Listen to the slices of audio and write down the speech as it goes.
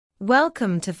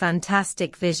Welcome to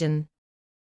Fantastic Vision.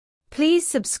 Please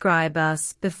subscribe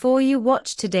us before you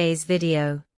watch today's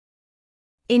video.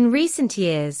 In recent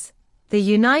years, the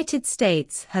United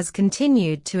States has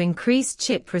continued to increase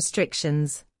chip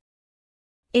restrictions.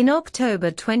 In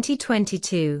October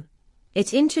 2022,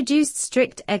 it introduced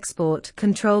strict export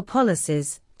control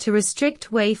policies to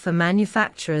restrict wafer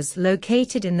manufacturers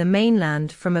located in the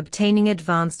mainland from obtaining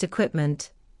advanced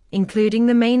equipment, including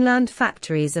the mainland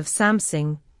factories of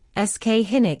Samsung, SK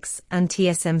Hynix, and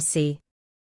TSMC.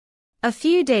 A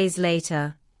few days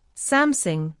later,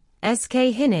 Samsung,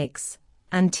 SK Hynix,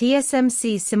 and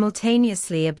TSMC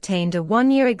simultaneously obtained a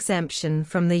one-year exemption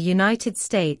from the United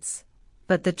States,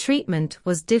 but the treatment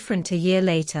was different a year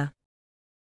later.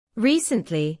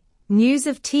 Recently, news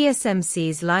of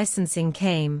TSMC's licensing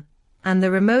came, and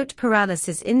the remote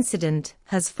paralysis incident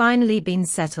has finally been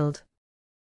settled.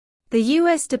 The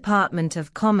U.S. Department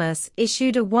of Commerce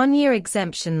issued a one-year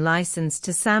exemption license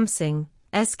to Samsung,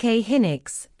 SK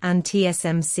Hynix, and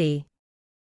TSMC.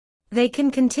 They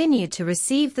can continue to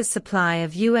receive the supply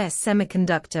of U.S.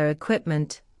 semiconductor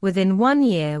equipment within 1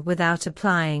 year without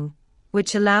applying,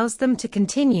 which allows them to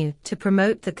continue to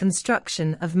promote the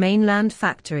construction of mainland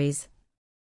factories.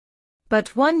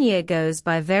 But 1 year goes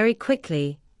by very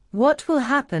quickly. What will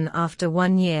happen after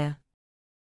 1 year?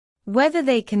 Whether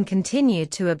they can continue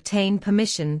to obtain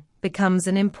permission becomes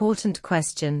an important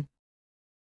question.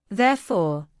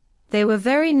 Therefore, they were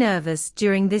very nervous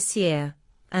during this year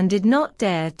and did not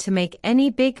dare to make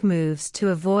any big moves to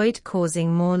avoid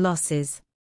causing more losses.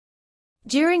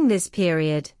 During this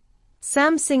period,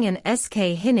 Samsung and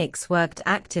SK Hynix worked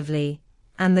actively,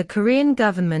 and the Korean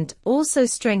government also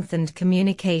strengthened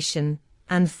communication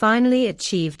and finally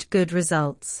achieved good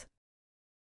results.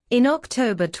 In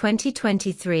October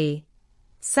 2023,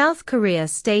 South Korea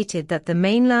stated that the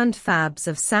mainland fabs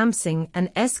of Samsung and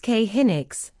SK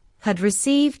Hynix had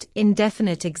received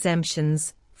indefinite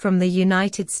exemptions from the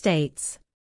United States.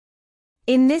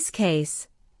 In this case,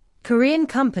 Korean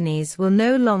companies will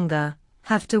no longer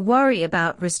have to worry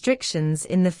about restrictions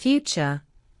in the future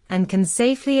and can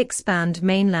safely expand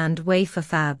mainland wafer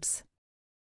fabs.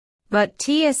 But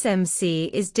TSMC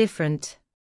is different.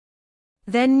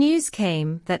 Then news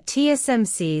came that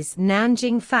TSMC's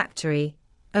Nanjing factory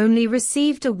only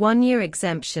received a one-year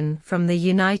exemption from the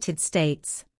United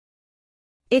States.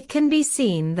 It can be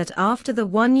seen that after the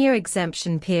one-year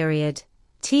exemption period,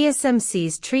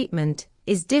 TSMC's treatment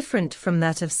is different from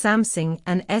that of Samsung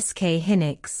and SK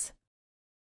Hynix.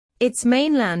 Its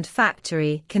mainland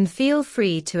factory can feel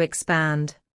free to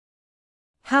expand.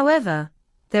 However,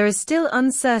 there is still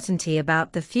uncertainty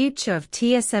about the future of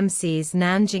TSMC's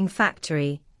Nanjing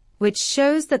factory, which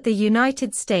shows that the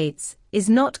United States is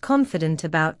not confident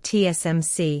about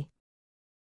TSMC.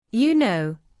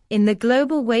 In the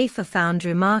global wafer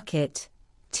foundry market,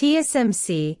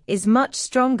 TSMC is much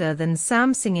stronger than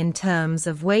Samsung in terms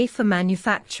of wafer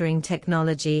manufacturing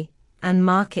technology and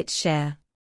market share.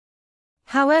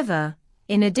 However,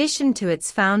 in addition to its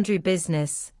foundry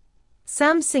business,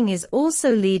 Samsung is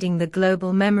also leading the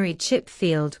global memory chip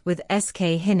field with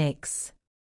SK Hynix.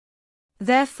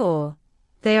 Therefore,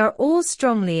 they are all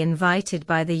strongly invited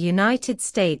by the United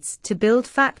States to build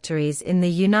factories in the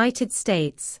United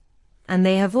States, and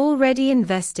they have already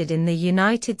invested in the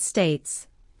United States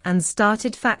and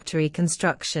started factory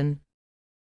construction.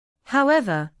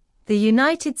 However, the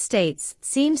United States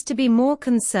seems to be more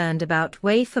concerned about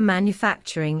wafer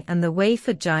manufacturing and the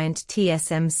wafer giant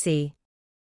TSMC.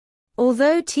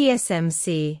 Although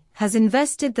TSMC has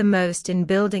invested the most in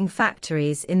building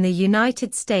factories in the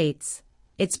United States,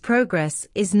 its progress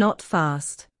is not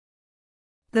fast.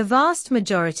 The vast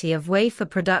majority of wafer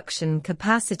production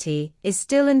capacity is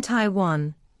still in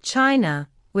Taiwan, China,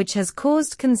 which has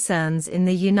caused concerns in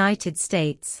the United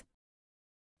States.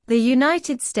 The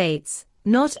United States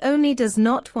not only does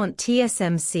not want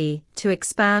TSMC to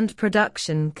expand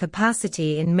production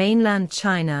capacity in mainland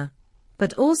China,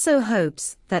 but also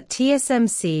hopes that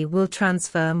TSMC will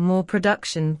transfer more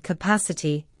production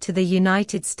capacity to the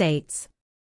United States.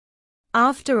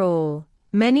 After all,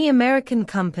 many American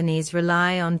companies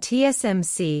rely on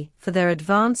TSMC for their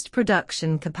advanced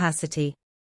production capacity.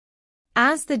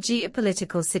 As the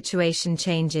geopolitical situation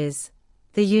changes,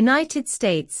 the United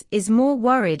States is more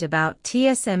worried about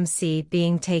TSMC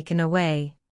being taken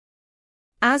away.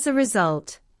 As a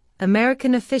result,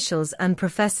 American officials and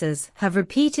professors have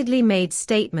repeatedly made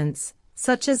statements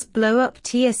such as blow up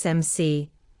TSMC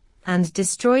and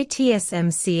destroy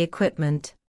TSMC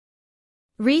equipment.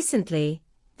 Recently,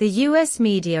 the U.S.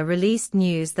 media released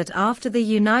news that after the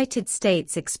United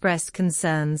States expressed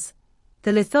concerns,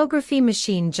 the lithography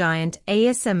machine giant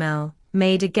ASML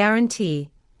made a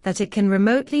guarantee that it can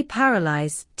remotely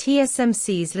paralyze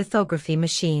TSMC's lithography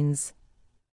machines.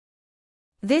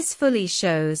 This fully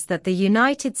shows that the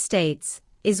United States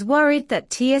is worried that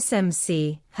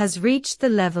TSMC has reached the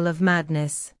level of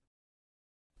madness.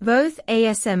 Both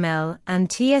ASML and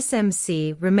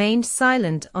TSMC remained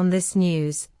silent on this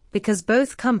news because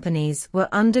both companies were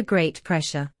under great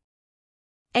pressure.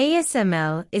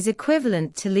 ASML is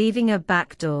equivalent to leaving a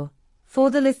backdoor for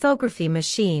the lithography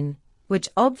machine, which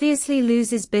obviously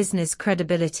loses business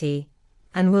credibility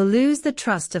and will lose the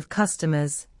trust of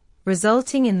customers,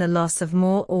 resulting in the loss of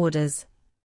more orders.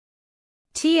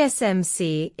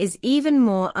 TSMC is even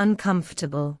more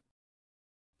uncomfortable.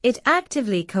 It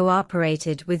actively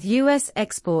cooperated with U.S.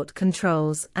 export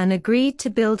controls and agreed to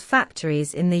build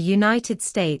factories in the United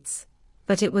States,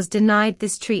 but it was denied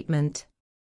this treatment.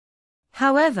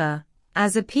 However,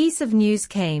 as a piece of news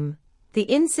came, the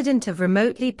incident of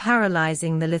remotely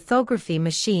paralyzing the lithography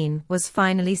machine was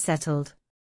finally settled.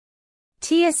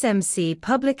 TSMC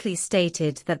publicly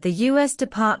stated that the U.S.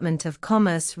 Department of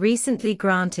Commerce recently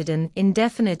granted an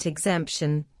indefinite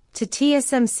exemption to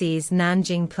TSMC's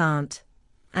Nanjing plant,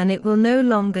 and it will no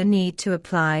longer need to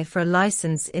apply for a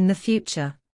license in the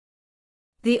future.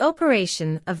 The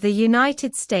operation of the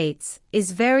United States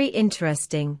is very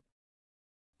interesting.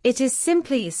 It is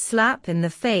simply slap in the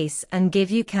face and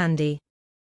give you candy.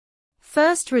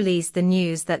 First release the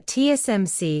news that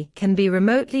TSMC can be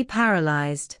remotely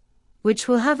paralyzed, which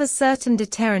will have a certain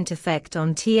deterrent effect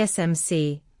on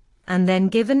TSMC, and then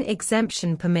give an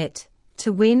exemption permit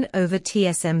to win over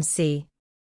TSMC.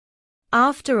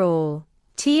 After all,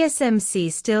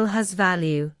 TSMC still has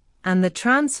value, and the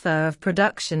transfer of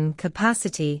production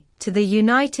capacity to the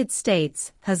United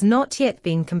States has not yet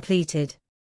been completed.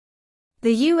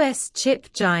 The US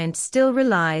chip giant still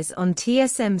relies on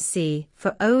TSMC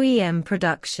for OEM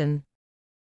production.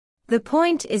 The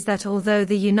point is that although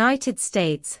the United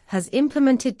States has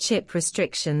implemented chip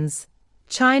restrictions,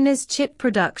 China's chip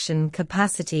production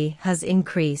capacity has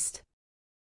increased.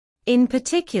 In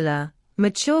particular,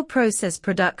 mature process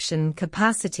production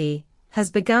capacity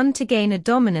has begun to gain a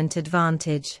dominant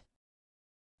advantage.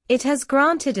 It has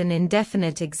granted an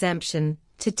indefinite exemption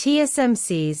to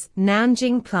TSMC's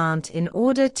Nanjing plant in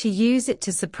order to use it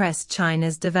to suppress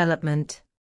China's development.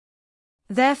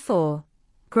 Therefore,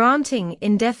 granting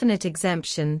indefinite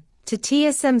exemption to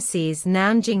TSMC's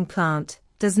Nanjing plant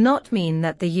does not mean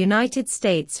that the United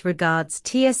States regards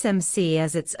TSMC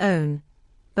as its own,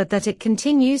 but that it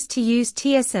continues to use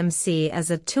TSMC as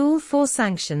a tool for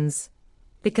sanctions,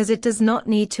 because it does not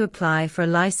need to apply for a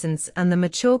license and the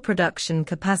mature production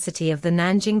capacity of the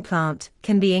Nanjing plant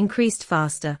can be increased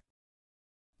faster.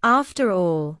 After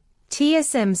all,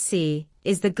 TSMC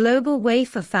is the global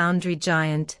wafer foundry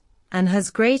giant and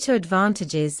has greater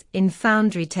advantages in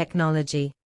foundry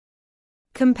technology.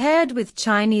 Compared with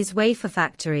Chinese wafer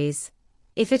factories,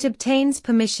 if it obtains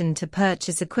permission to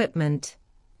purchase equipment,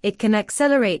 it can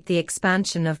accelerate the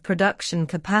expansion of production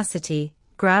capacity,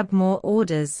 grab more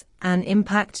orders, and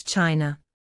impact China.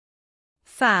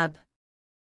 Fab.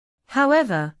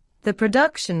 However, the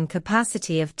production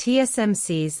capacity of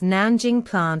TSMC's Nanjing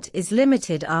plant is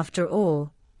limited after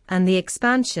all, and the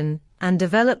expansion and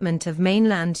development of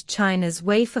mainland China's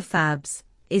wafer fabs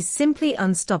is simply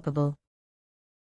unstoppable.